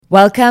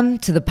Welcome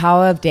to The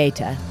Power of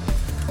Data,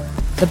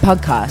 the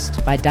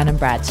podcast by Dun &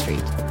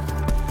 Bradstreet.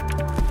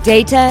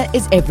 Data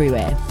is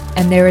everywhere,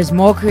 and there is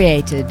more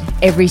created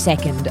every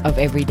second of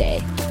every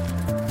day.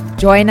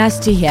 Join us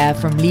to hear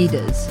from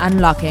leaders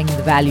unlocking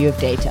the value of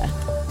data.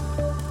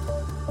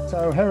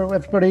 So hello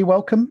everybody,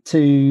 welcome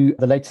to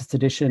the latest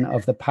edition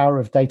of the Power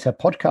of Data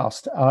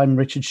podcast. I'm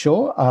Richard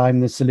Shaw. I'm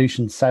the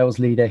Solutions Sales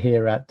Leader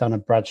here at Dun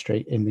 &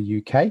 Bradstreet in the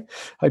UK.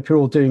 Hope you're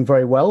all doing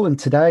very well. And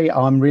today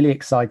I'm really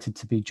excited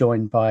to be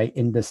joined by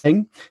Inder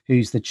Singh,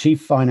 who's the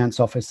Chief Finance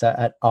Officer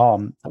at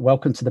Arm.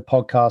 Welcome to the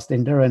podcast,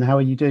 Inder, and how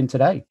are you doing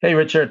today? Hey,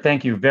 Richard.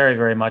 Thank you very,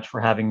 very much for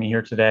having me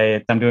here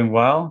today. I'm doing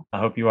well. I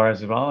hope you are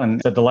as well. And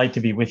it's a delight to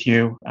be with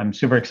you. I'm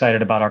super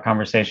excited about our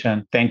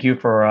conversation. Thank you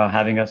for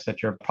having us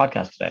at your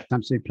podcast today.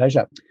 Absolute pleasure.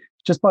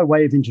 Just by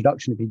way of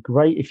introduction, it'd be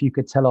great if you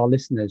could tell our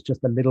listeners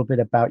just a little bit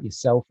about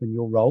yourself and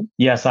your role.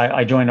 Yes,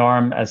 I joined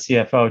Arm as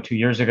CFO 2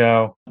 years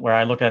ago, where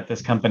I look at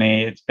this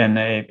company. It's been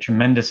a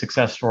tremendous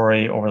success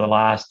story over the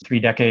last 3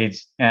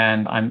 decades.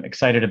 And I'm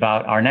excited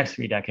about our next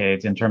 3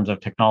 decades in terms of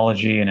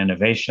technology and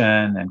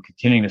innovation and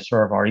continuing to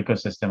serve our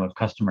ecosystem of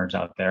customers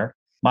out there.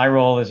 My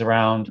role is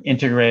around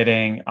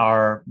integrating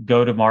our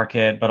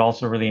go-to-market, but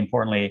also really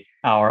importantly,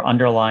 our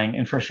underlying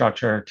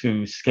infrastructure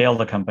to scale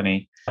the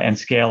company and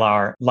scale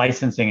our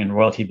licensing and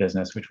royalty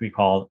business, which we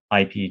call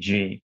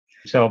IPG.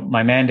 So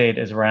my mandate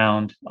is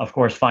around, of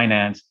course,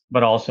 finance,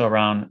 but also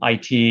around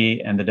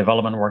IT and the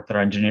development work that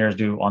our engineers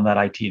do on that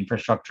IT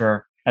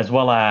infrastructure, as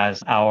well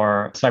as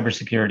our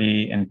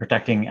cybersecurity and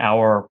protecting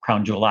our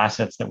crown jewel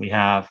assets that we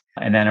have.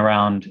 And then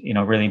around,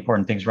 really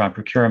important things around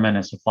procurement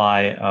and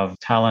supply of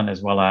talent,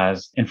 as well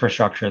as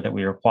infrastructure that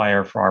we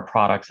require for our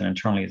products and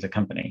internally as a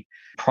company.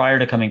 Prior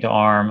to coming to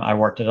Arm, I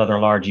worked at other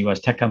large US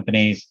tech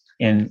companies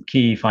in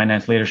key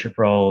finance leadership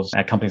roles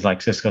at companies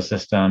like Cisco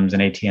Systems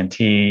and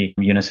AT&T,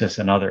 Unisys,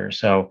 and others.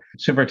 So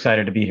super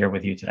excited to be here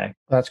with you today.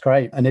 That's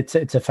great. And it's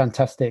a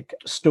fantastic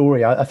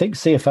story. I think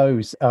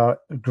CFOs are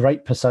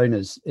great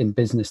personas in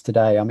business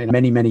today. I mean,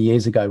 many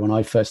years ago, when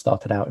I first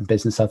started out in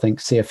business, I think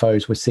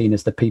CFOs were seen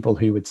as the people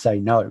who would say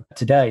no.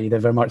 Today, they're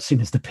very much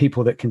seen as the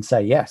people that can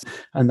say yes.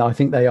 And I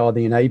think they are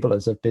the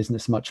enablers of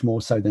business much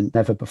more so than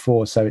ever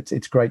before. So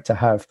it's great to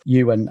have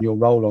you and your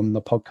role on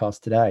the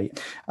podcast today.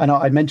 And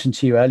I mentioned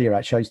to you earlier,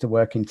 actually, I used to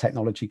work in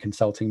technology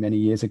consulting many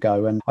years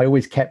ago, and I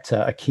always kept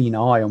a keen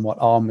eye on what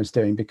Arm was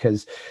doing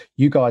because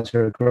you guys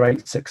are a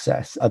great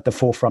success at the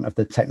forefront of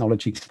the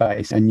technology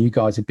space, and you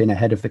guys have been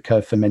ahead of the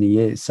curve for many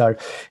years. So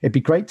it'd be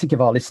great to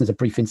give our listeners a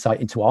brief insight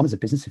into Arm as a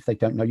business if they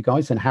don't know you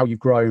guys and how you've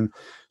grown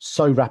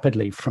so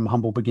rapidly from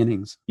humble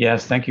beginnings.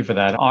 Yes, thank you for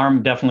that.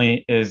 Arm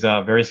definitely is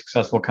a very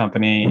successful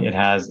company. It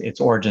has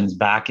its origins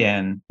back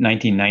in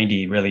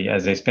 1990, really,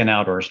 as a spin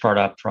out or a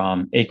startup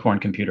from Acorn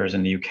Computers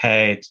in the UK.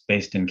 It's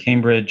based in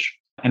Cambridge.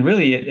 And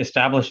really, it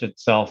established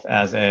itself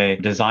as a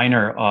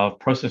designer of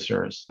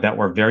processors that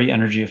were very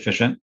energy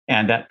efficient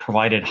and that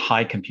provided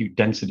high compute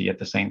density at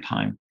the same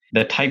time.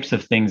 The types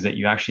of things that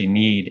you actually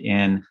need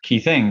in key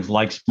things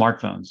like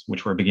smartphones,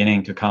 which were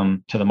beginning to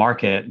come to the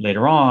market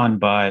later on,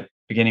 but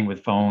beginning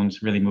with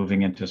phones, really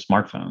moving into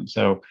smartphones.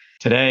 So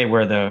today,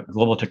 we're the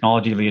global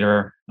technology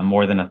leader,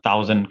 more than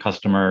 1,000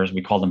 customers.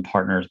 We call them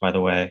partners, by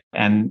the way.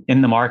 And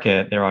in the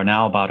market, there are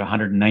now about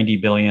 190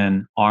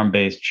 billion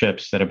ARM-based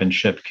chips that have been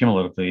shipped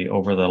cumulatively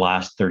over the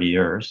last 30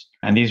 years.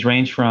 And these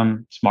range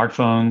from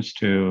smartphones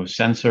to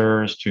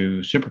sensors to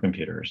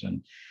supercomputers.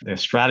 And the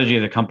strategy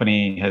of the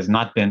company has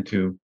not been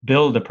to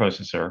build the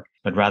processor,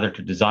 but rather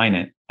to design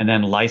it and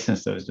then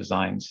license those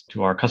designs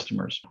to our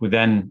customers who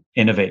then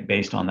innovate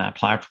based on that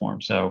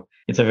platform. So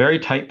it's a very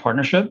tight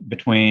partnership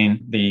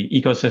between the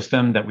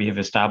ecosystem that we have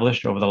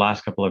established over the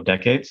last couple of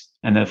decades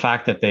and the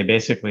fact that they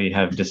basically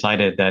have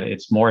decided that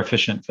it's more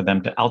efficient for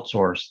them to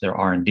outsource their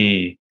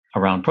R&D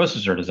around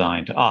processor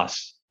design to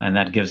us. And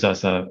that gives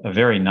us a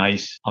very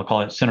nice, I'll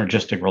call it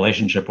synergistic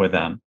relationship with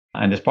them.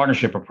 And this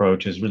partnership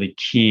approach is really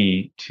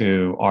key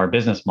to our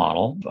business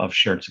model of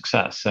shared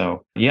success.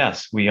 So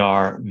yes, we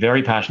are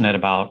very passionate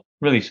about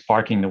really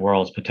sparking the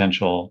world's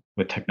potential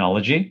with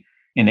technology,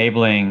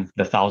 enabling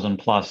the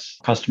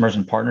 1,000+ customers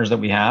and partners that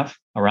we have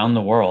around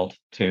the world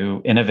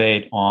to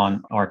innovate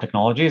on our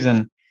technologies.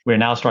 And we're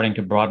now starting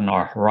to broaden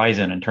our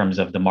horizon in terms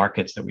of the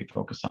markets that we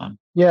focus on.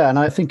 Yeah, and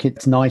I think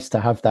it's nice to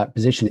have that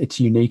position. It's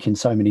unique in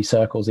so many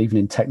circles, even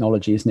in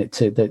technology, isn't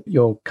it? That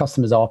your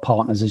customers are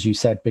partners, as you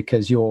said,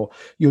 because you're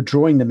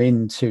drawing them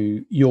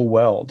into your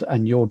world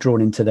and you're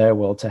drawn into their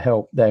world to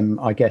help them,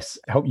 I guess,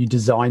 help you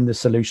design the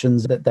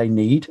solutions that they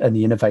need and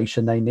the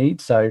innovation they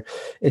need. So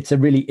it's a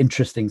really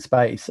interesting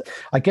space.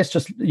 I guess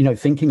just,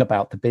 thinking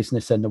about the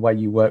business and the way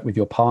you work with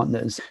your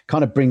partners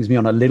kind of brings me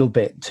on a little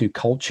bit to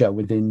culture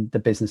within the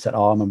business at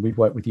Arm. And we've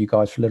worked with you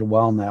guys for a little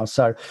while now.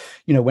 So,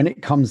 when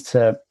it comes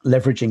to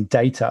leveraging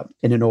data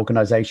in an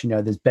organization,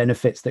 there's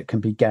benefits that can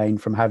be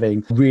gained from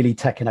having really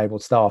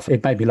tech-enabled staff.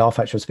 It made me laugh,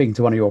 actually. I was speaking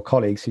to one of your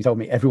colleagues who told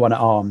me everyone at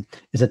Arm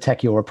is a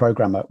techie or a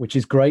programmer, which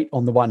is great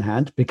on the one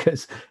hand,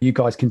 because you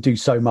guys can do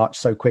so much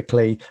so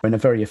quickly in a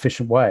very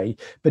efficient way.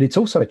 But it's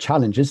also a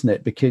challenge, isn't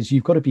it? Because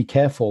you've got to be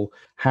careful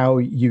how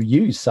you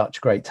use such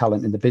great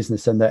talent in the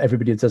business and that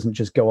everybody doesn't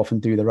just go off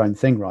and do their own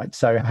thing, right?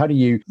 So how do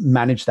you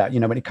manage that?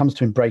 When it comes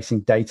to embracing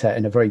data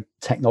in a very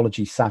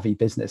technology savvy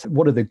business,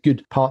 what are the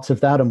good parts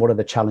of that and what are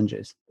the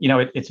challenges?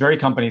 It's very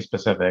company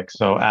specific.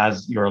 So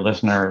as your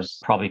listeners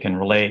probably can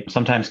relate,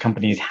 sometimes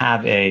companies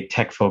have a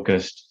tech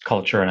focused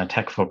culture and a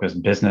tech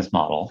focused business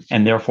model,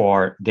 and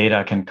therefore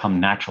data can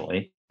come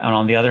naturally. And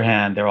on the other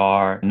hand, there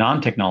are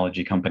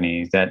non-technology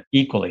companies that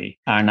equally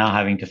are now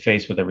having to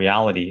face with the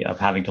reality of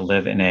having to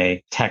live in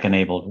a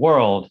tech-enabled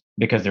world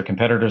because their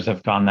competitors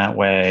have gone that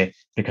way,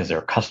 because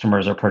their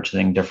customers are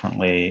purchasing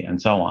differently,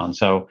 and so on.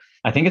 So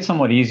I think it's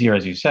somewhat easier,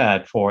 as you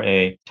said, for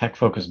a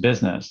tech-focused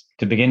business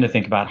to begin to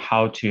think about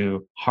how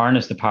to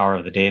harness the power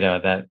of the data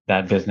that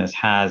that business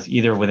has,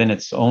 either within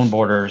its own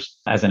borders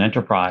as an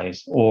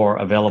enterprise or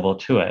available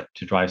to it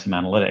to drive some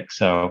analytics.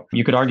 So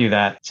you could argue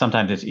that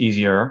sometimes it's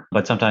easier,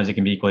 but sometimes it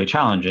can be equally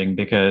challenging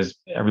because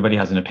everybody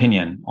has an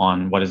opinion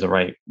on what is the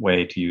right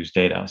way to use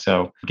data.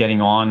 So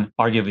getting on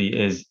arguably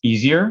is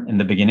easier in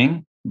the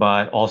beginning,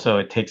 but also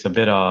it takes a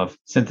bit of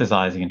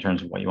synthesizing in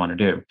terms of what you want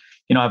to do.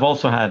 I've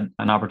also had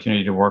an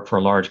opportunity to work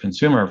for large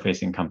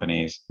consumer-facing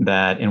companies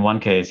that in one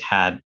case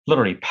had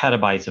literally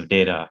petabytes of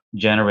data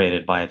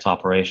generated by its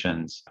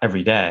operations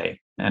every day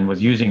and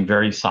was using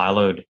very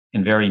siloed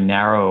and very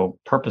narrow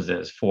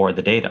purposes for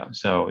the data.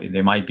 So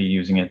they might be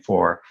using it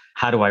for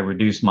how do I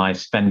reduce my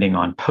spending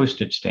on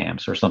postage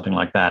stamps or something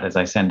like that as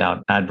I send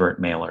out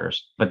advert mailers,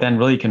 but then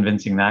really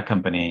convincing that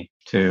company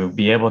to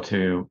be able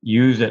to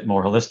use it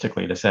more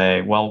holistically to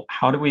say, well,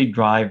 how do we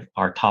drive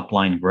our top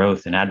line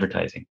growth in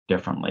advertising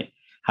differently?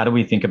 How do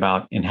we think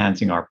about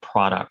enhancing our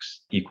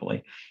products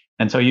equally?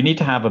 And so you need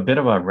to have a bit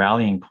of a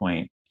rallying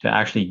point to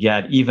actually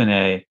get even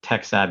a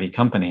tech savvy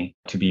company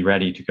to be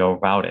ready to go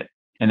about it.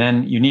 And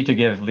then you need to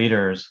give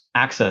leaders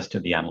access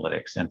to the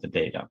analytics and the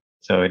data.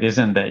 So it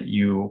isn't that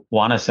you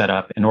want to set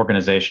up an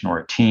organization or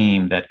a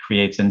team that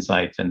creates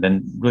insights and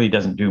then really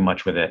doesn't do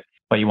much with it,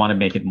 but you want to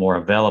make it more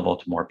available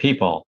to more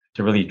people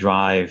to really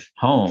drive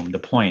home the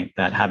point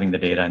that having the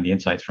data and the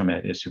insights from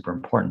it is super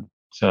important.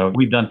 So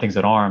we've done things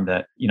at ARM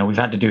that, we've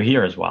had to do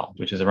here as well,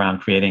 which is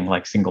around creating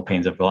like single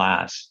panes of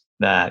glass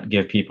that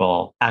give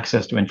people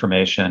access to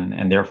information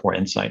and therefore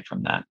insight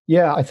from that.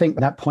 Yeah, I think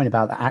that point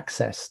about the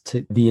access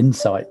to the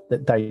insight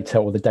that data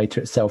or the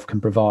data itself can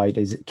provide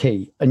is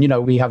key. And,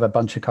 we have a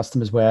bunch of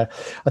customers where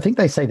I think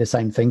they say the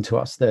same thing to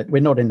us, that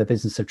we're not in the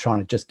business of trying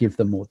to just give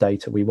them more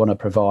data. We want to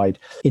provide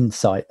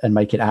insight and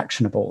make it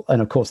actionable.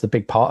 And of course, the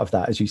big part of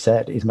that, as you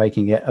said, is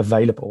making it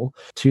available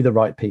to the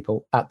right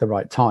people at the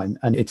right time.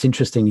 And it's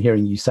interesting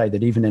hearing you say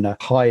that even in a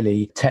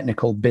highly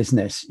technical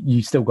business,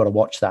 you still got to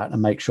watch that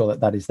and make sure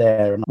that that is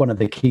there. And one of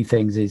the key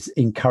things is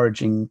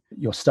encouraging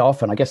your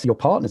staff and I guess your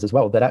partners as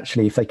well, that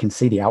actually if they can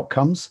see the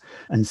outcomes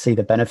and see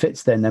the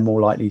benefits, then they're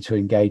more likely to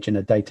engage in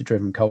a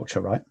data-driven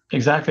culture, right?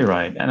 Exactly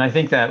right. And I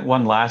think that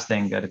one last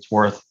thing that it's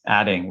worth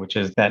adding, which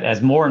is that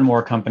as more and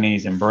more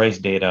companies embrace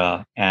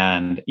data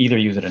and either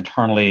use it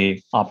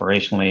internally,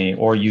 operationally,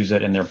 or use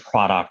it in their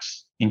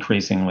products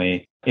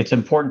increasingly, it's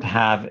important to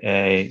have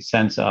a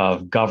sense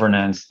of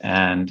governance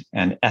and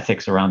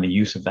ethics around the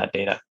use of that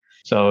data.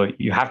 So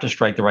you have to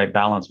strike the right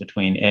balance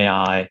between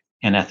AI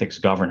and ethics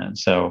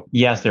governance. So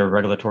yes, there are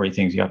regulatory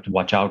things you have to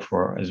watch out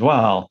for as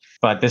well,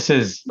 but this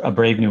is a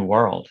brave new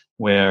world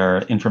where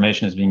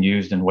information is being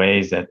used in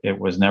ways that it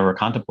was never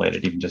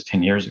contemplated even just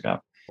 10 years ago.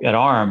 At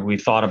ARM, we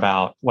thought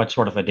about what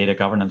sort of a data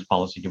governance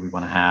policy do we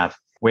want to have?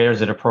 Where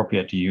is it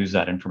appropriate to use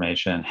that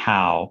information?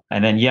 How?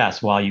 And then,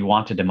 yes, while you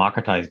want to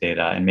democratize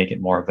data and make it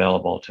more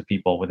available to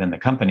people within the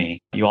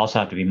company, you also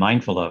have to be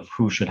mindful of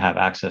who should have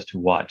access to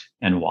what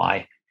and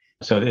why.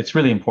 So it's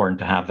really important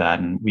to have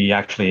that. And we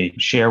actually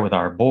share with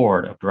our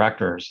board of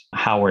directors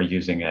how we're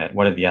using it.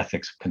 What are the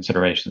ethics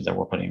considerations that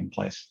we're putting in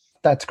place?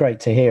 That's great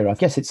to hear. I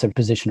guess it's a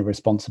position of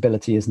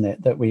responsibility, isn't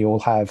it, that we all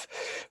have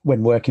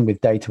when working with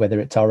data, whether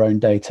it's our own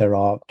data,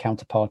 our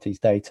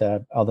counterparties'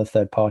 data, other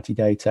third-party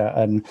data,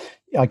 and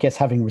I guess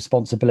having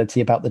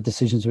responsibility about the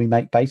decisions we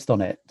make based on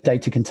it.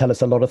 Data can tell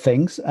us a lot of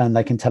things and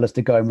they can tell us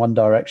to go in one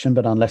direction,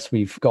 but unless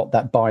we've got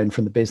that buy-in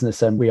from the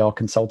business and we are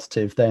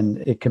consultative,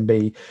 then it can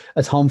be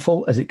as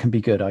harmful as it can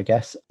be good, I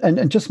guess.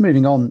 And just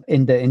moving on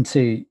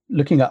into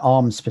looking at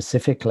ARM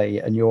specifically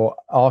and your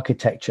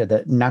architecture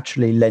that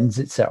naturally lends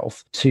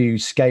itself to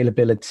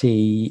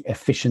scalability,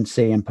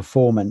 efficiency, and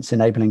performance,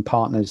 enabling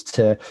partners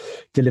to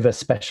deliver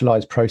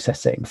specialized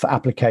processing for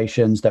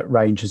applications that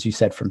range, as you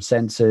said, from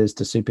sensors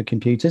to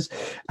supercomputers.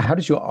 How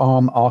does your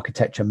ARM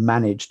architecture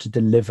manage to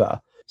deliver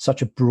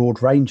such a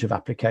broad range of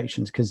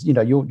applications? Because,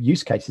 your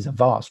use cases are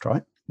vast,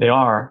 right? They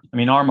are.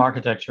 ARM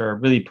architecture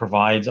really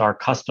provides our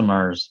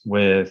customers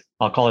with,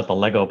 I'll call it the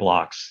Lego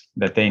blocks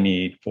that they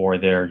need for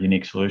their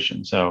unique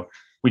solution. So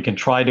we can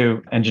try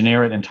to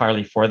engineer it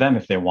entirely for them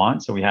if they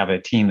want. So we have a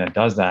team that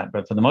does that.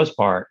 But for the most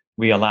part,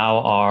 we allow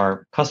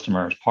our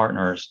customers,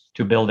 partners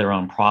to build their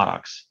own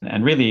products.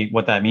 And really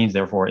what that means,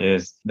 therefore,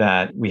 is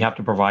that we have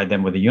to provide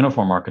them with a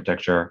uniform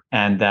architecture.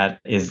 And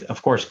that is,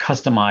 of course,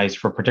 customized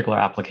for particular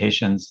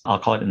applications. I'll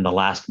call it in the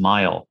last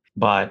mile.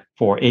 but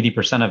for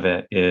 80% of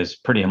it is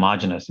pretty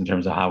homogeneous in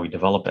terms of how we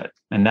develop it.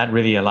 And that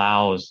really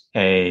allows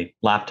a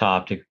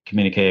laptop to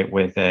communicate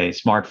with a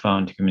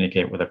smartphone to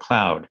communicate with a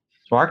cloud.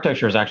 So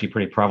architecture is actually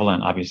pretty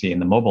prevalent, obviously, in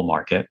the mobile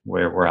market,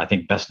 where we're, I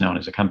think, best known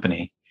as a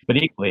company. But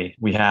equally,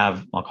 we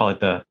have, I'll call it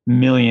the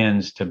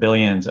millions to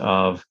billions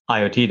of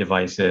IoT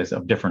devices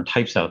of different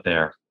types out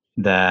there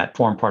that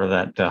form part of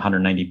that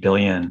 190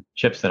 billion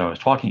chips that I was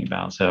talking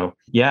about. So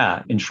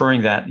yeah,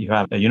 ensuring that you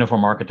have a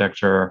uniform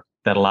architecture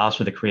that allows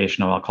for the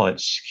creation of, I'll call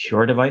it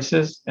secure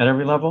devices at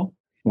every level,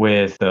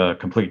 with the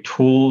complete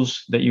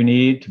tools that you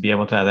need to be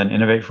able to then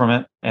innovate from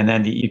it. And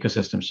then the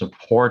ecosystem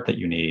support that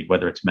you need,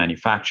 whether it's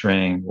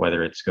manufacturing,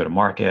 whether it's go to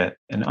market.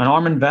 And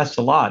ARM invests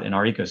a lot in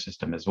our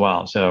ecosystem as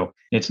well. So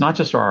it's not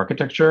just our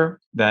architecture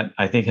that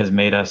I think has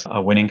made us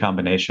a winning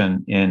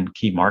combination in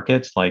key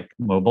markets like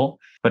mobile,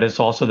 but it's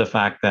also the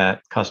fact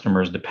that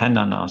customers depend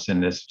on us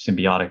in this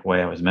symbiotic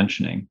way I was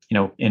mentioning.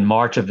 In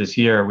March of this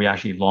year, we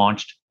actually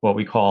launched what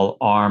we call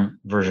ARM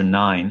version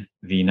 9,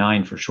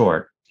 V9 for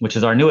short, which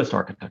is our newest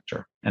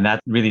architecture. And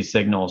that really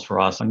signals for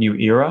us a new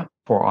era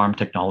for ARM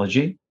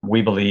technology.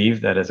 We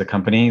believe that as a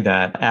company,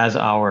 that as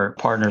our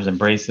partners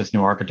embrace this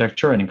new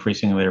architecture, and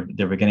increasingly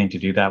they're beginning to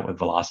do that with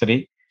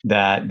velocity,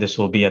 that this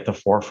will be at the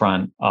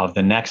forefront of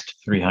the next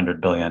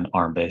 300 billion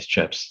ARM-based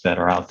chips that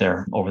are out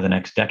there over the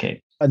next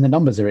decade. And the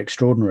numbers are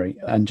extraordinary.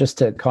 And just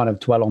to kind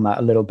of dwell on that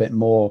a little bit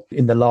more,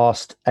 in the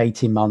last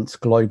 18 months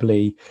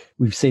globally,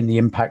 we've seen the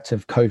impact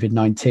of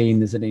COVID-19.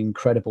 There's an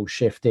incredible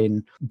shift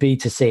in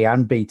B2C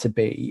and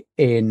B2B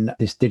in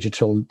this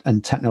digital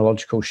and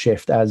technological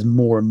shift as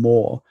more and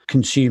more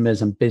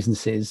consumers and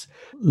businesses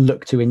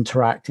look to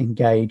interact,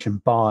 engage,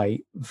 and buy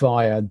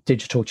via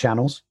digital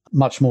channels.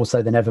 Much more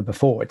so than ever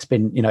before. It's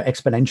been,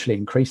 exponentially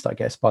increased, I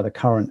guess, by the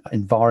current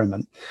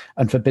environment.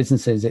 And for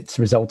businesses, it's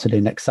resulted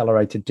in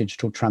accelerated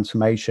digital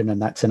transformation, and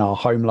that's in our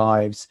home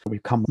lives.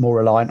 We've become more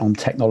reliant on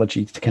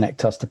technology to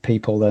connect us to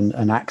people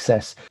and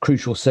access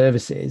crucial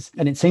services.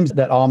 And it seems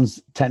that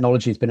ARM's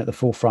technology has been at the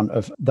forefront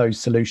of those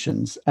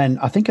solutions. And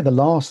I think at the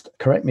last,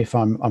 correct me if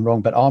I'm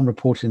wrong, but ARM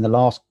reported in the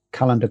last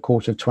calendar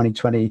quarter of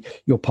 2020,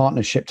 your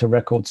partner shipped a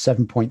record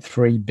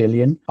 7.3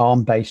 billion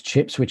ARM-based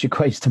chips, which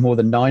equates to more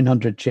than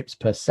 900 chips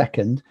per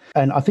second.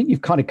 And I think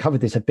you've kind of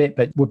covered this a bit,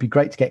 but it would be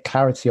great to get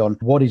clarity on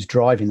what is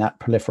driving that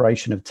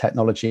proliferation of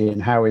technology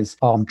and how is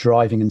ARM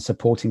driving and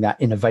supporting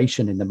that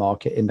innovation in the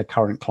market in the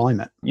current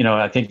climate.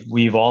 I think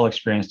we've all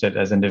experienced it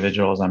as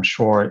individuals. I'm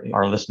sure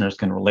our listeners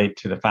can relate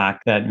to the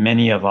fact that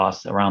many of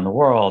us around the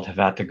world have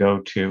had to go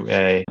to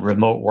a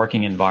remote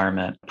working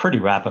environment pretty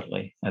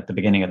rapidly at the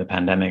beginning of the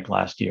pandemic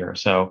last year.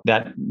 So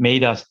that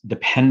made us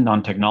depend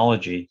on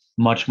technology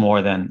much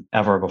more than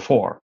ever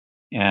before.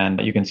 And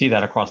you can see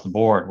that across the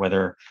board,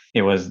 whether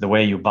it was the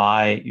way you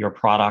buy your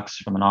products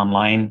from an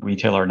online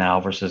retailer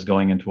now versus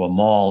going into a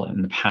mall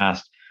in the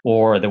past,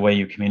 or the way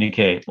you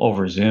communicate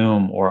over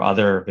Zoom or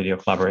other video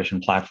collaboration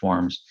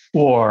platforms,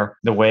 or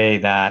the way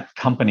that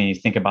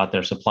companies think about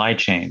their supply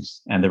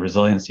chains and the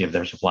resiliency of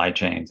their supply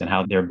chains and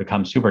how they've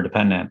become super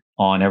dependent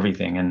on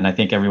everything. And I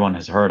think everyone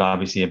has heard,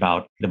 obviously,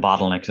 about the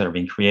bottlenecks that are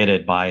being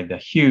created by the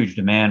huge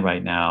demand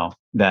right now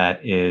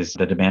that is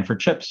the demand for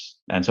chips.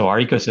 And so our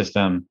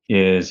ecosystem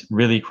is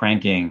really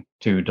cranking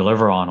to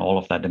deliver on all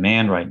of that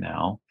demand right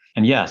now.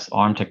 And yes,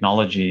 ARM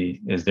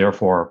technology is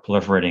therefore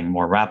proliferating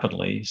more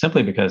rapidly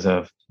simply because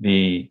of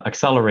the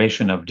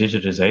acceleration of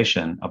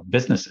digitization of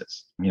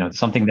businesses.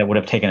 Something that would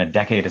have taken a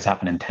decade has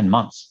happened in 10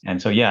 months.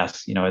 And so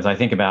yes, as I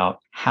think about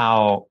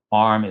how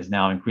ARM is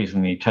now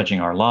increasingly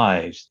touching our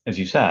lives, as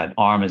you said,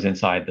 ARM is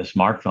inside the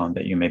smartphone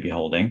that you may be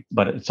holding,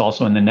 but it's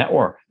also in the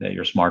network that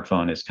your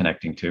smartphone is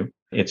connecting to.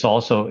 It's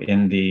also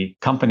in the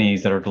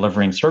companies that are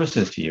delivering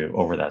services to you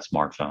over that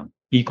smartphone.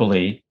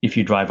 Equally, if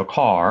you drive a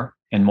car,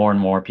 and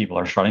more people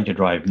are starting to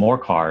drive more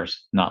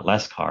cars, not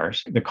less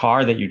cars, the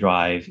car that you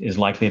drive is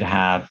likely to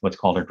have what's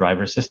called a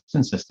driver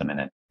assistance system in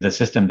it. The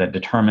system that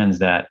determines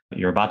that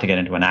you're about to get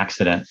into an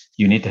accident,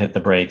 you need to hit the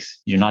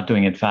brakes, you're not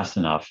doing it fast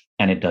enough,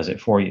 and it does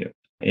it for you.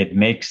 It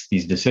makes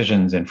these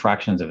decisions in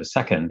fractions of a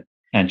second.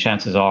 And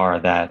chances are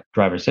that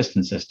driver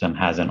assistance system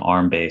has an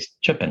ARM-based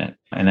chip in it.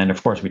 And then,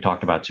 of course, we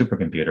talked about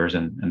supercomputers,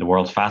 and the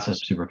world's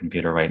fastest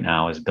supercomputer right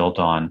now is built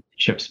on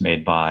chips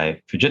made by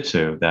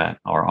Fujitsu that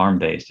are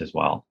ARM-based as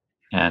well.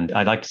 And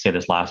I'd like to say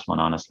this last one,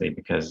 honestly,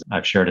 because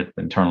I've shared it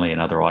internally in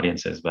other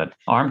audiences, but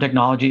ARM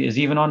technology is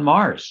even on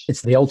Mars.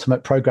 It's the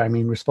ultimate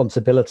programming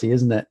responsibility,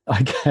 isn't it?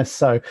 I guess.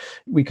 So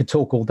we could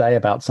talk all day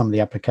about some of the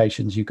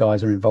applications you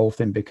guys are involved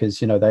in because,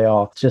 they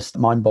are just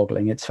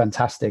mind-boggling. It's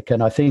fantastic.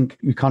 And I think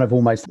we kind of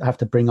almost have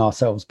to bring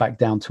ourselves back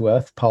down to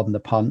earth, pardon the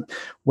pun,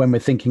 when we're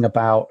thinking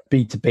about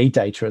B2B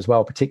data as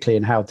well, particularly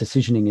in how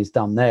decisioning is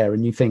done there.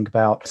 And you think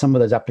about some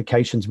of those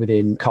applications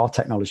within car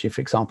technology,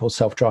 for example,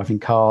 self-driving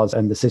cars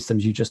and the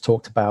systems you just talked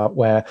talked about,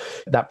 where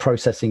that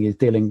processing is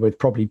dealing with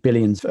probably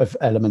billions of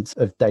elements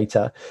of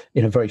data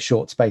in a very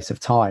short space of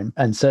time.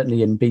 And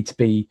certainly in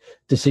B2B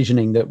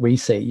decisioning that we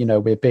see,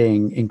 we're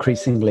being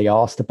increasingly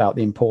asked about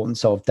the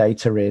importance of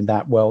data in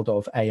that world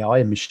of AI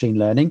and machine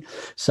learning.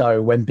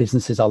 So when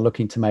businesses are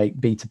looking to make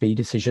B2B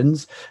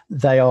decisions,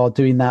 they are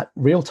doing that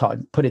real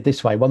time. Put it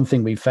this way, one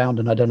thing we've found,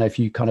 and I don't know if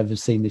you kind of have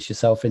seen this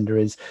yourself, Inder,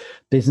 is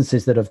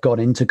businesses that have gone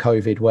into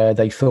COVID where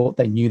they thought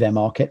they knew their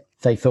market.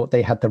 They thought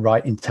they had the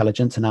right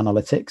intelligence and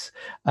analytics.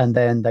 And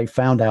then they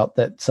found out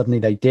that suddenly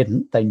they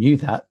didn't. They knew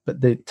that,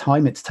 but the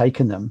time it's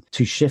taken them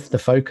to shift the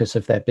focus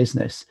of their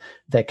business,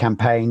 their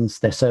campaigns,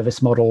 their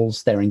service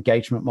models, their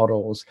engagement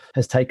models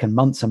has taken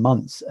months and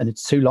months. And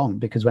it's too long,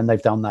 because when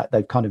they've done that,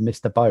 they've kind of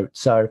missed the boat.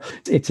 So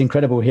it's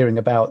incredible hearing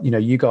about,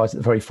 you guys at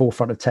the very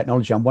forefront of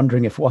technology. I'm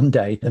wondering if one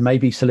day there may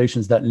be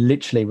solutions that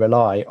literally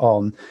rely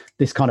on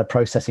this kind of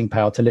processing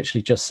power to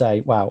literally just say,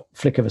 wow,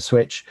 flick of a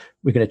switch,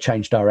 we're going to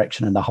change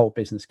direction and the whole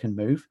business can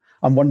move.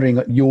 I'm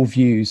wondering your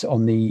views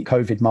on the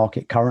COVID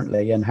market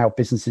currently and how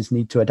businesses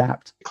need to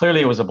adapt.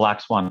 Clearly, it was a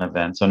black swan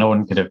event, so no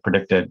one could have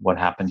predicted what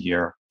happened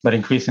here. But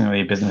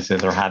increasingly,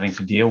 businesses are having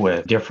to deal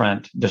with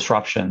different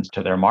disruptions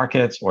to their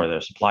markets or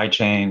their supply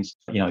chains.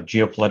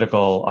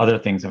 Geopolitical, other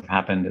things have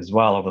happened as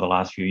well over the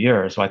last few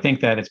years. So I think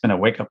that it's been a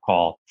wake-up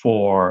call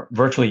for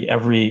virtually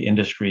every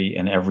industry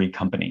and every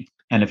company.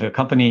 And if a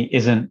company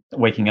isn't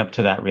waking up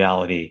to that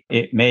reality,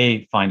 it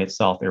may find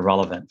itself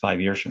irrelevant 5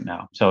 years from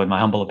now. So in my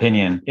humble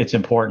opinion, it's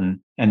important.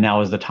 And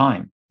now is the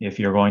time. If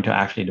you're going to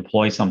actually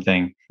deploy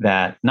something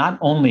that not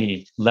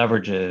only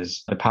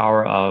leverages the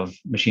power of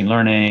machine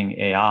learning,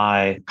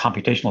 AI,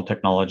 computational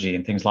technology,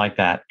 and things like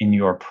that in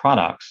your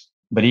products,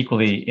 but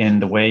equally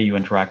in the way you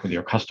interact with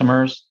your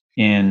customers,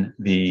 in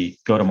the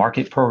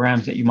go-to-market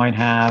programs that you might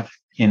have,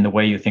 in the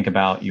way you think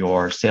about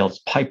your sales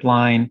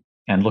pipeline,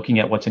 and looking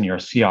at what's in your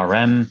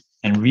CRM,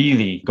 and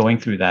really going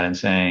through that and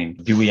saying,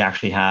 do we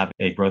actually have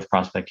a growth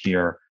prospect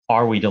here?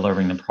 Are we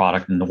delivering the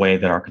product in the way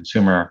that our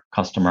consumer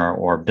customer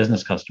or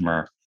business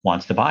customer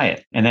wants to buy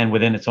it? And then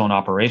within its own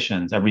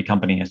operations, every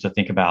company has to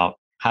think about,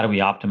 how do we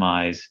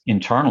optimize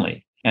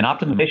internally? And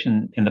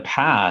optimization in the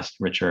past,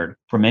 Richard,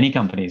 for many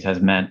companies has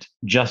meant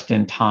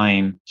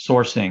just-in-time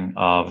sourcing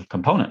of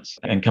components.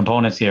 And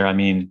components here, I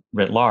mean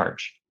writ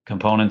large.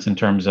 Components in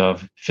terms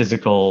of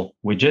physical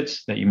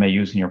widgets that you may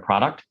use in your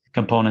product,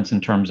 components in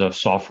terms of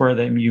software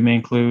that you may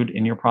include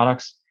in your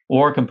products,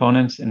 or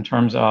components in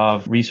terms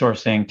of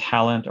resourcing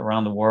talent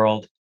around the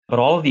world. But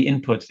all of the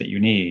inputs that you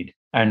need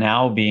are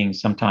now being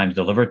sometimes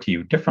delivered to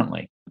you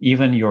differently.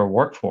 Even your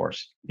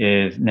workforce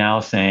is now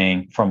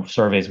saying, from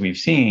surveys we've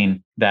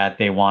seen, that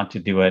they want to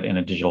do it in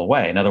a digital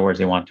way. In other words,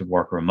 they want to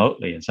work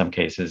remotely in some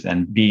cases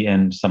and be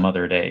in some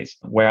other days.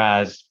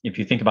 Whereas if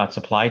you think about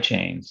supply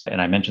chains,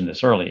 and I mentioned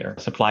this earlier,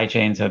 supply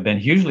chains have been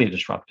hugely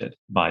disrupted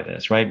by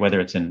this, right?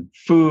 Whether it's in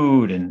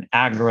food and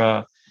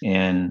agri,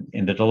 in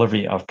the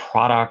delivery of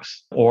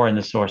products, or in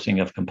the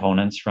sourcing of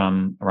components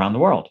from around the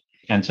world.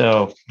 And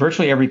so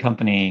virtually every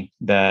company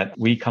that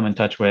we come in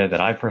touch with,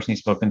 that I've personally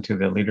spoken to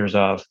the leaders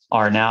of,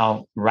 are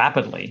now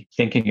rapidly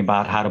thinking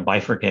about how to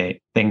bifurcate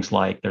things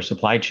like their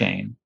supply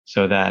chain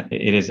so that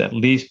it is at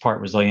least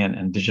part resilient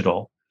and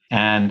digital.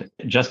 And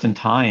just in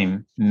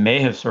time may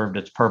have served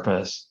its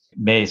purpose,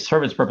 may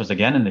serve its purpose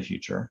again in the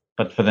future.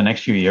 But for the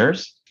next few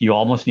years, you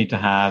almost need to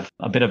have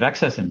a bit of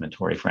excess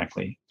inventory,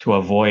 frankly, to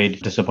avoid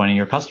disappointing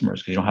your customers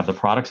because you don't have the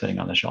product sitting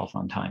on the shelf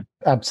on time.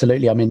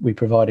 Absolutely. I mean, we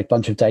provide a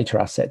bunch of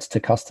data assets to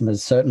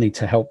customers, certainly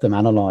to help them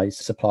analyze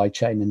supply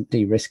chain and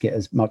de-risk it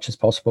as much as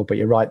possible. But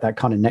you're right, that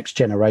kind of next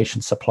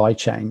generation supply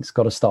chain's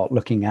got to start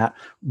looking at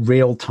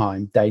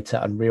real-time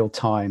data and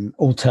real-time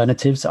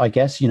alternatives, I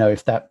guess.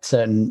 If that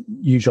certain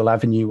usual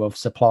avenue of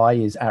supply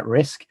is at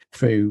risk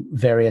through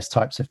various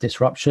types of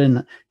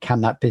disruption,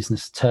 can that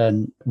business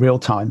turn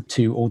real-time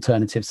to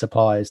alternative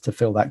suppliers to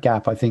fill that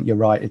gap? I think you're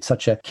right. It's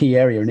such a key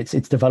area, and it's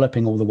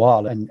developing all the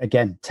while. And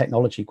again,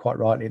 technology quite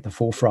rightly at the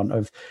forefront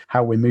of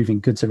how we're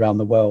moving goods around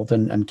the world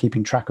and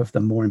keeping track of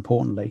them, more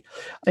importantly.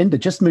 And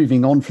just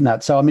moving on from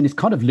that. So, I mean, it's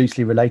kind of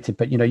loosely related,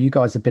 but, you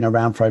guys have been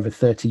around for over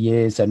 30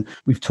 years, and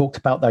we've talked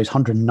about those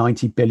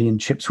 190 billion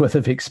chips worth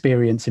of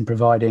experience in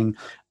providing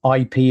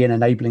IP and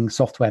enabling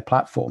software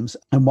platforms.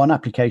 And one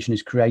application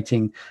is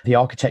creating the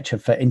architecture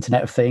for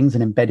Internet of Things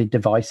and embedded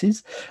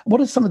devices.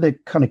 What are some of the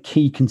kind of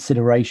key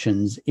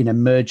considerations in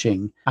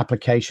emerging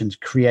applications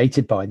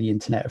created by the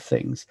Internet of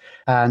Things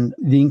and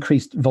the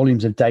increased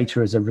volumes of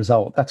data as a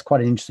result? That's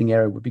quite an interesting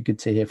area. It would be good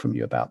to hear from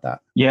you about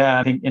that.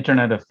 Yeah, I think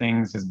Internet of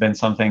Things has been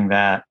something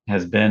that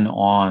has been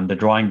on the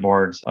drawing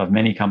boards of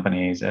many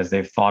companies as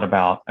they've thought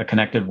about a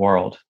connected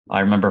world.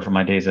 I remember from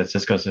my days at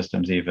Cisco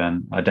Systems,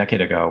 even a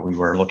decade ago, we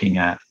were looking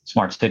at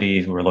smart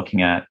cities. We were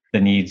looking at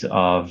the needs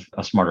of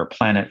a smarter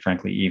planet,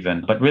 frankly,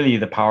 even, but really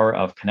the power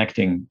of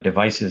connecting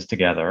devices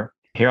together.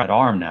 Here at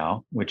ARM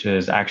now, which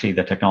is actually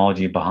the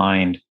technology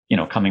behind,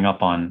 coming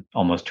up on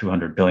almost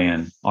 200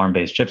 billion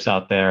ARM-based chips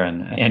out there.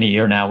 And any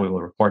year now, we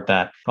will report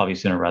that probably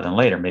sooner rather than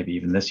later, maybe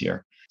even this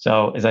year.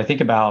 So as I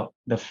think about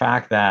the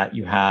fact that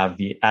you have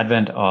the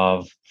advent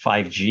of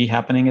 5G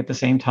happening at the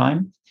same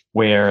time,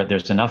 where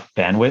there's enough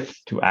bandwidth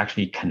to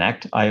actually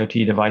connect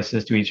IoT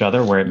devices to each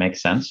other where it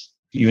makes sense.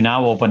 You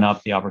now open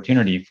up the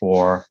opportunity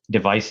for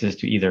devices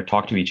to either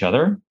talk to each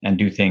other and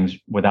do things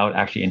without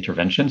actually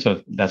intervention.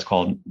 So that's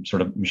called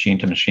sort of machine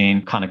to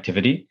machine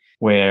connectivity,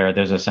 where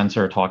there's a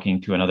sensor talking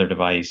to another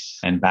device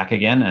and back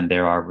again, and they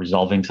are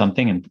resolving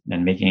something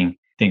and making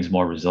things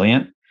more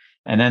resilient.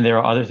 And then there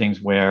are other things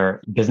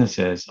where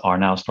businesses are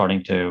now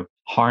starting to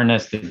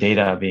harness the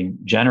data being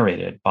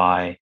generated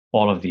by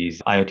all of these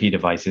IoT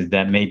devices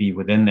that may be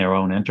within their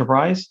own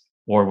enterprise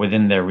or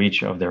within their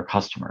reach of their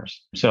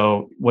customers.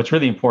 So what's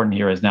really important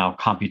here is now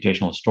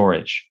computational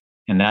storage.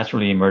 And that's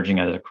really emerging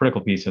as a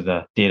critical piece of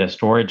the data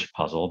storage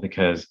puzzle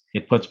because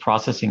it puts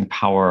processing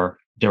power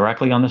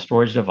directly on the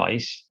storage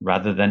device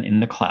rather than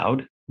in the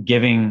cloud,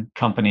 giving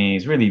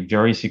companies really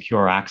very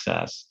secure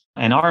access.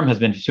 And ARM has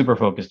been super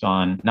focused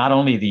on not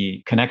only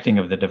the connecting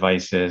of the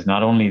devices,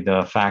 not only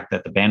the fact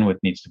that the bandwidth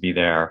needs to be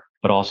there,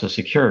 but also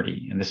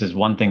security. And this is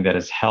one thing that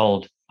has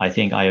held, I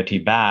think,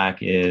 IoT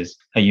back is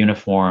a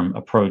uniform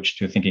approach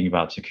to thinking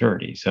about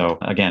security. So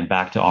again,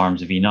 back to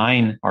ARM's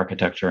V9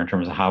 architecture in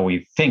terms of how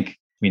we think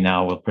we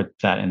now will put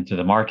that into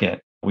the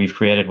market. We've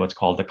created what's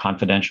called the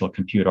Confidential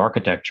Compute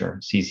Architecture,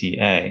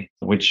 CCA,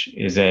 which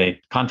is a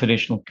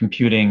confidential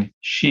computing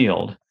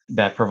shield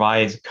that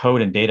provides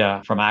code and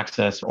data from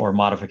access or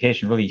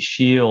modification, really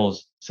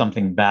shields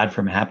something bad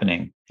from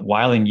happening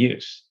while in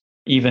use,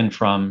 even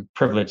from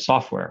privileged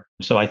software.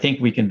 So I think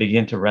we can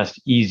begin to rest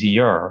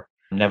easier.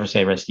 Never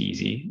say rest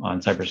easy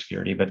on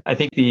cybersecurity, but I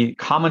think the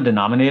common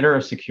denominator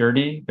of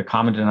security, the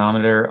common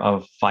denominator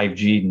of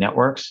 5G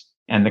networks,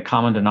 and the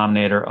common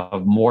denominator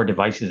of more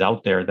devices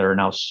out there that are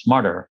now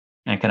smarter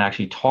and can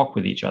actually talk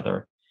with each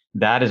other,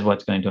 that is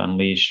what's going to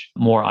unleash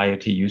more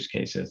IoT use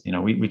cases. You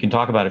know, we can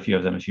talk about a few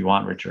of them if you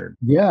want, Richard.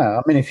 Yeah,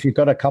 I mean, if you've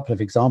got a couple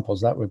of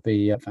examples, that would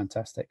be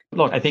fantastic.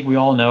 Look, I think we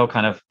all know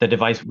kind of the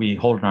device we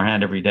hold in our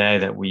hand every day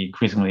that we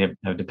increasingly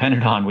have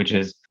depended on, which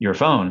is your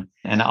phone.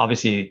 And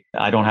obviously,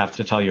 I don't have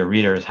to tell your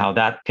readers how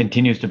that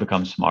continues to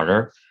become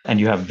smarter. And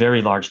you have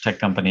very large tech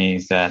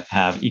companies that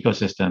have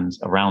ecosystems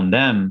around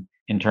them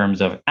in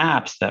terms of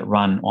apps that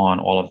run on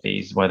all of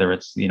these, whether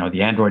it's, the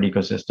Android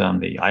ecosystem,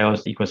 the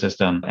iOS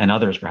ecosystem, and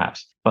others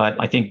perhaps. But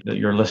I think that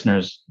your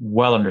listeners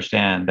well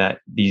understand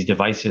that these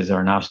devices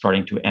are now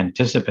starting to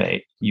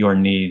anticipate your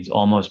needs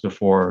almost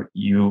before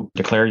you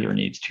declare your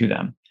needs to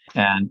them.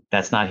 And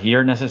that's not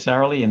here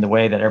necessarily in the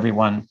way that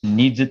everyone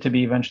needs it to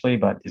be eventually,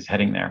 but is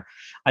heading there.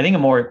 I think a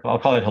more, I'll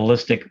call it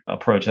holistic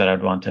approach that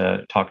I'd want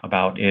to talk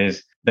about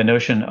is the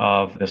notion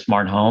of the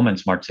smart home and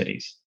smart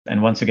cities.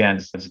 And once again,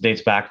 this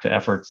dates back to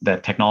efforts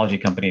that technology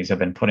companies have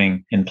been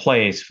putting in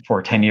place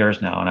for 10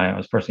 years now. And I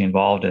was personally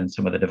involved in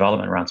some of the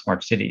development around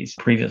smart cities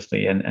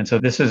previously. And so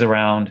this is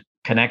around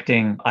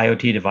connecting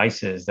IoT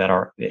devices that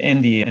are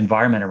in the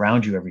environment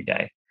around you every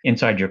day,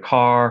 inside your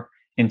car,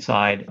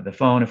 inside the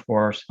phone, of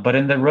course, but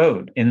in the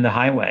road, in the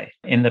highway,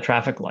 in the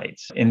traffic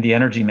lights, in the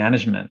energy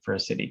management for a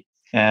city.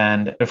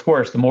 And of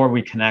course, the more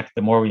we connect,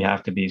 the more we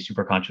have to be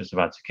super conscious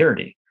about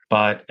security.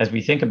 But as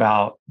we think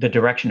about the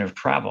direction of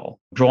travel,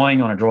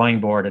 drawing on a drawing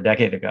board a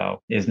decade ago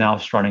is now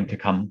starting to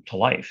come to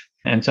life.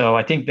 And so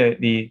I think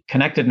that the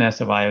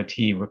connectedness of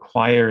IoT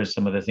requires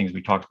some of the things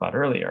we talked about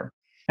earlier.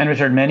 And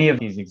Richard, many of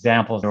these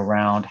examples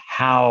around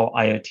how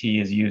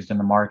IoT is used in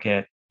the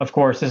market. Of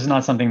course, this is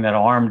not something that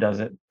ARM does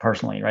it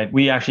personally, right?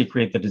 We actually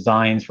create the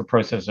designs for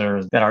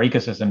processors that our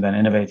ecosystem then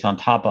innovates on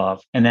top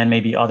of. And then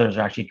maybe others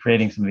are actually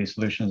creating some of these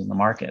solutions in the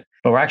market.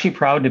 But we're actually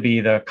proud to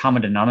be the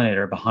common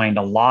denominator behind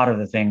a lot of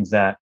the things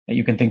that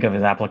you can think of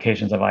as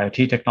applications of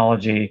IoT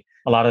technology,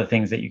 a lot of the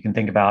things that you can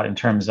think about in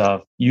terms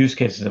of use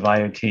cases of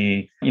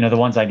IoT. The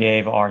ones I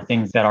gave are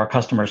things that our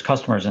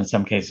customers in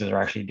some cases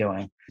are actually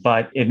doing.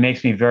 But it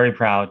makes me very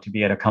proud to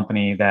be at a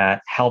company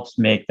that helps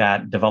make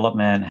that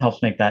development,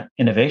 helps make that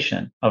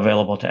innovation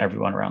available to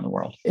everyone around the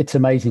world. It's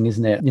amazing,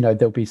 isn't it?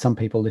 There'll be some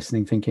people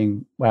listening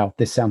thinking, wow,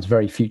 this sounds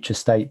very future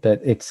state, but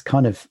it's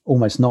kind of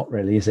almost not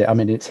really, is it? I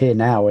mean, it's here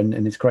now, and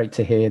it's great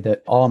to hear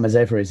that ARM as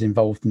ever is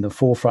involved in the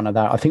forefront of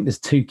that. I think there's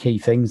two key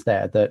things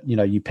there that,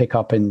 you pick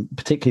up in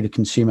particularly the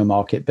consumer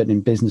market, but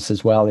in business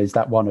as well, is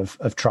that one of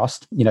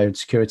trust,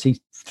 security.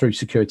 Through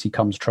security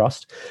comes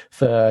trust.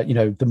 For,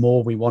 the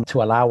more we want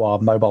to allow our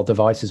mobile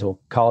devices or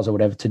cars or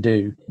whatever to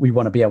do, we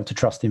want to be able to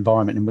trust the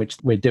environment in which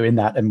we're doing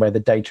that and where the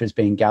data is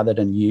being gathered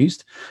and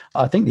used.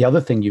 I think the other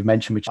thing you've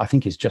mentioned, which I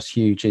think is just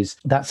huge, is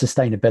that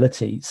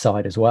sustainability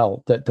side as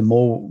well, that the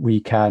more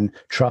we can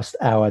trust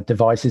our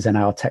devices and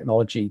our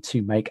technology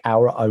to make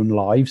our own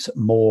lives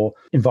more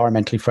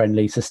environmentally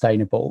friendly,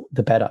 sustainable,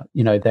 the better.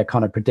 They're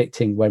kind of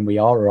predicting when we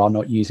are or are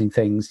not using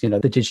things. The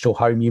digital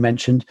home you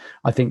mentioned,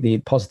 I think the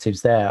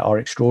positives there are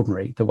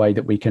extraordinary. The way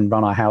that we can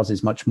run our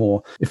houses much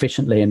more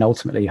efficiently and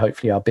ultimately,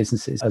 hopefully our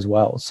businesses as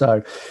well.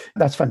 So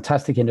that's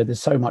fantastic, Inder.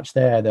 There's so much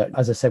there that,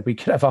 as I said, we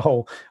could have a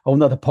whole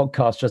nother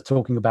podcast just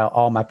talking about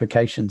ARM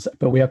applications,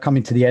 but we are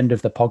coming to the end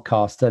of the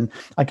podcast. And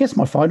I guess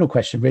my final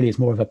question really is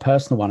more of a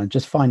personal one, and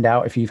just find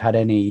out if you've had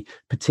any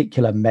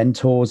particular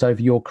mentors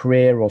over your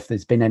career, or if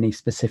there's been any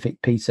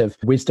specific piece of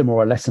wisdom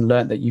or a lesson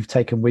learned that you've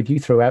taken with you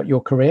throughout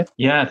your career.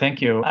 Yeah,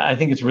 thank you. I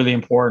think it's really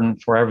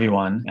important for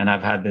everyone, and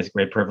I've had this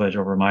great privilege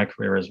over my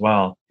career as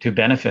well, to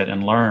benefit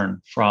and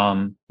learn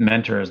from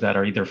mentors that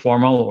are either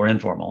formal or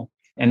informal.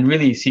 And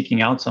really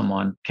seeking out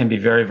someone can be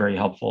very, very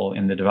helpful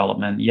in the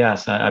development.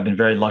 Yes, I've been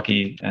very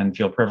lucky and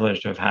feel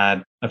privileged to have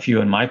had a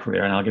few in my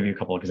career, and I'll give you a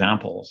couple of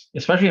examples.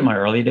 Especially in my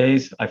early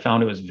days, I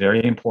found it was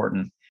very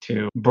important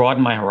to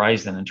broaden my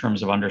horizon in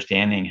terms of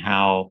understanding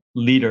how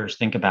leaders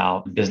think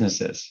about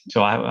businesses.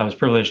 So I was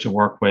privileged to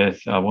work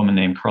with a woman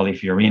named Carly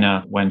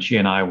Fiorina when she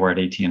and I were at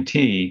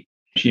AT&T.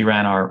 She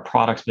ran our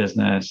products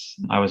business.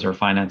 I was her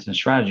finance and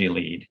strategy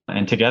lead.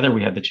 And together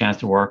we had the chance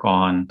to work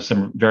on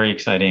some very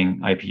exciting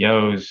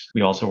IPOs.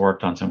 We also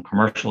worked on some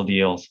commercial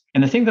deals.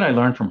 And the thing that I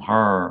learned from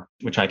her,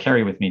 which I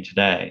carry with me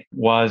today,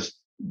 was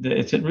that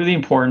it's really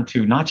important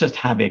to not just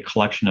have a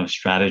collection of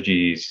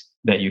strategies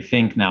that you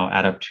think now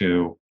add up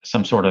to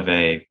some sort of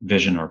a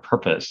vision or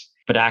purpose,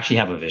 but actually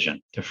have a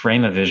vision, to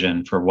frame a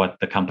vision for what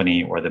the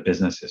company or the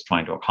business is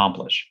trying to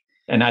accomplish.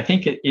 And I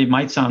think it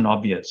might sound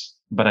obvious,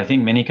 but I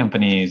think many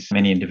companies,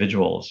 many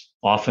individuals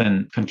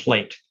often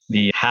conflate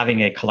the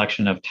having a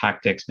collection of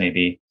tactics,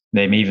 maybe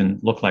they may even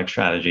look like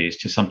strategies,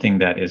 to something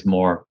that is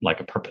more like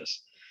a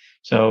purpose.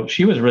 So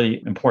she was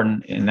really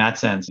important in that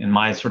sense, in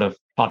my sort of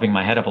popping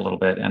my head up a little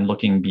bit and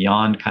looking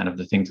beyond kind of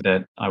the things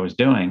that I was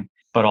doing,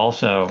 but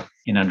also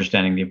in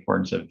understanding the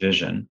importance of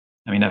vision.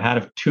 I mean, I've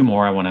had two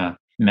more I want to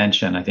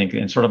mention. I think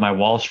in sort of my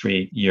Wall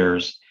Street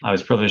years, I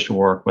was privileged to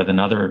work with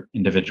another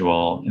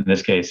individual. In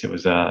this case, it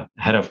was a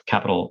head of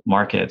capital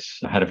markets,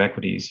 a head of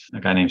equities, a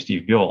guy named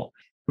Steve Buell,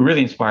 who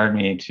really inspired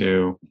me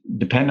to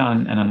depend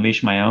on and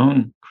unleash my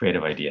own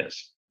creative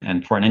ideas.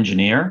 And for an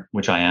engineer,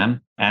 which I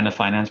am, and a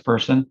finance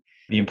person,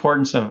 the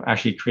importance of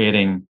actually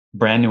creating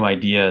brand new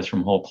ideas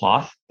from whole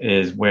cloth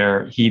is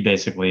where he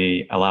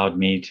basically allowed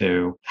me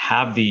to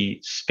have the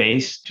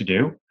space to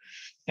do.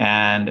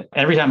 And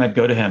every time I'd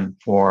go to him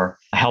for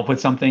help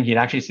with something, he'd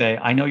actually say,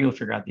 I know you'll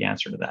figure out the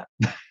answer to that.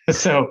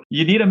 So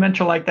you need a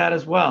mentor like that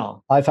as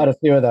well. I've had a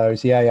few of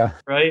those. Yeah.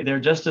 Right. They're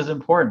just as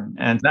important.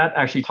 And that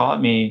actually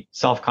taught me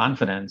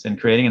self-confidence in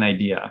creating an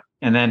idea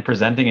and then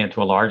presenting it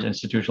to a large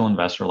institutional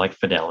investor like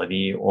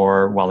Fidelity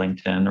or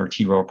Wellington or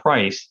T. Rowe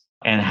Price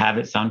and have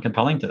it sound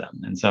compelling to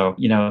them. And so,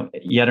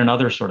 yet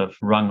another sort of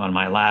rung on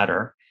my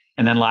ladder.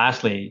 And then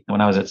lastly,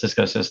 when I was at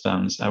Cisco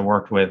Systems, I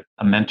worked with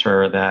a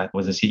mentor that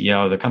was the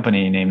CEO of the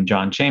company named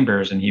John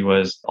Chambers, and he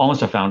was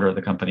almost a founder of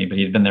the company, but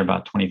he'd been there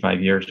about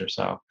 25 years or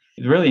so.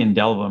 The really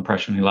indelible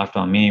impression he left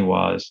on me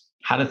was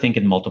how to think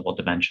in multiple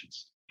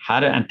dimensions, how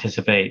to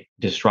anticipate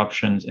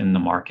disruptions in the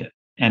market.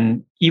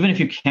 And even if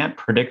you can't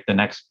predict the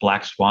next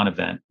black swan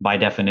event by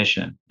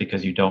definition,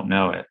 because you don't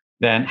know it,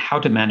 then how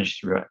to manage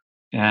through it.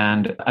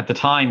 And at the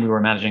time, we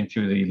were managing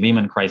through the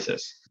Lehman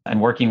crisis. And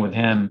working with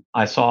him,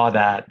 I saw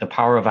that the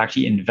power of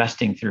actually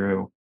investing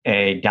through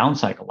a down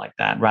cycle like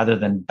that, rather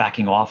than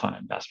backing off on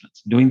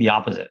investments, doing the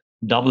opposite,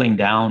 doubling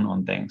down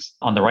on things,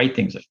 on the right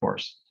things, of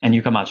course, and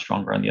you come out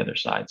stronger on the other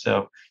side.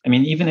 So, I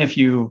mean, even if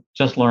you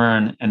just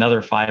learn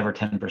another 5 or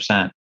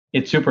 10%,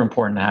 it's super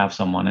important to have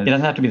someone. It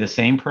doesn't have to be the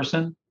same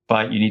person,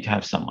 but you need to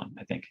have someone,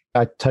 I think.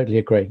 I totally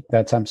agree.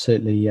 That's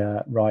absolutely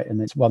right. And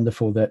it's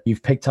wonderful that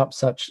you've picked up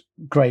such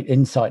great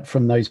insight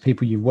from those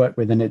people you've worked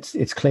with. And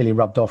it's clearly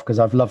rubbed off, because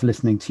I've loved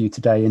listening to you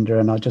today, Inder.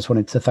 And I just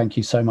wanted to thank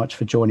you so much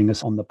for joining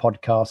us on the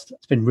podcast.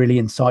 It's been really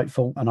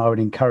insightful. And I would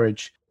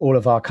encourage all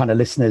of our kind of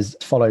listeners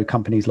to follow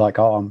companies like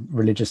ARM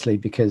religiously,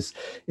 because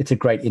it's a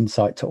great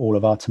insight to all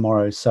of our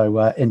tomorrows. So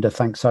Inder,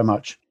 thanks so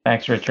much.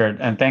 Thanks, Richard.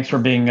 And thanks for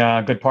being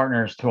good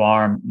partners to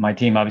ARM. My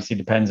team obviously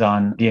depends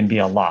on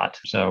DNB a lot.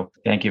 So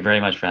thank you very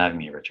much for having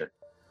me, Richard.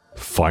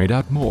 Find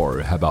out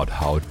more about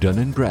how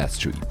Dun &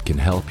 Bradstreet can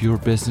help your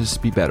business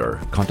be better.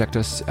 Contact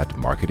us at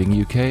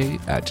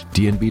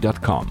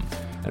marketinguk@dnb.com.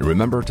 And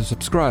remember to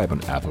subscribe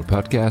on Apple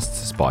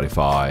Podcasts,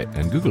 Spotify,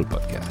 and Google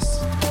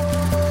Podcasts.